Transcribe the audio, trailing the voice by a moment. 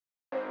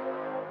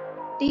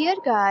Dear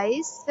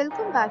guys,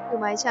 welcome back to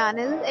my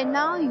channel and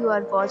now you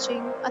are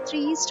watching a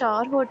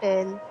 3-star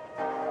hotel.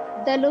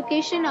 The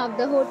location of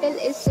the hotel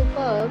is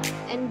superb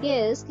and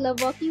guests love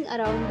walking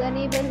around the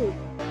neighborhood.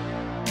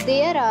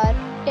 There are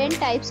 10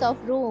 types of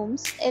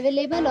rooms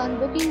available on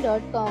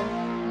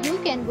booking.com. You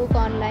can book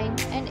online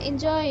and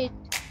enjoy it.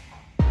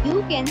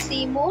 You can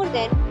see more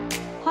than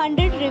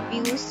 100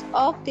 reviews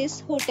of this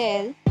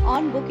hotel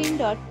on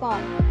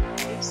booking.com.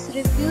 Its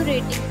review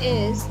rating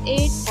is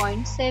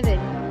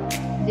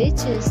 8.7,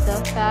 which is the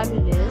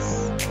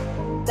fabulous.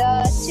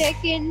 The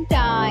check-in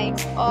time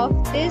of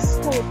this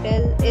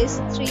hotel is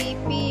 3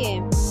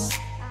 p.m.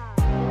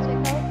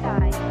 and the checkout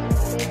time is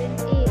 7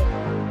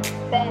 a.m.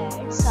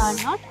 Pets are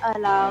not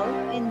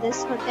allowed in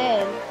this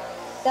hotel.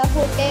 The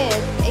hotel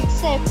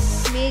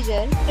accepts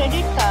major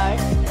credit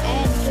cards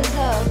and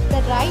reserves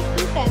the right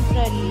to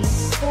temporarily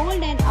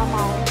hold an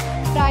amount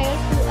prior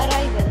to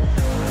arrival.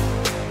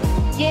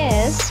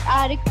 Guests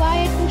are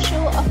required to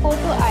show a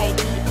photo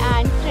ID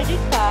and credit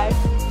card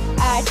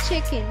at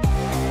check-in.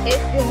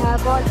 If you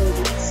have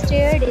already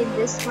stayed in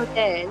this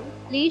hotel,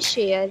 please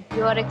share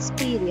your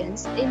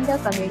experience in the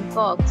comment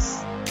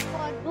box.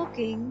 For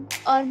booking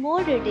or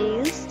more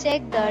details,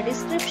 check the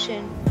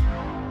description.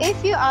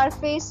 If you are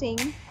facing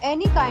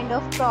any kind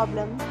of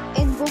problem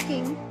in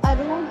booking a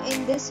room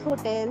in this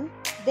hotel,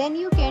 then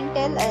you can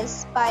tell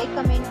us by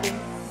commenting.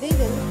 We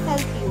will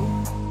help you.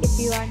 If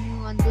you are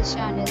new on this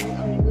channel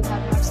or you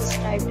have not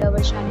subscribed our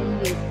channel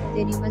yet,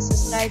 then you must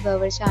subscribe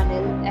our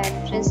channel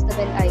and press the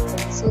bell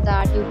icon so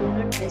that you do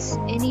not miss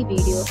any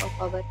video of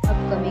our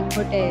upcoming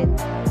hotel.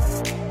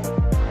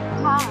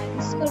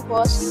 Thanks for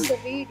watching the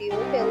video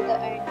till the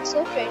end.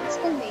 So friends,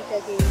 will meet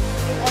again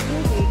in a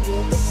new video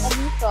with a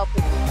new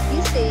property. Be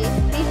safe,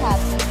 be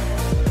happy.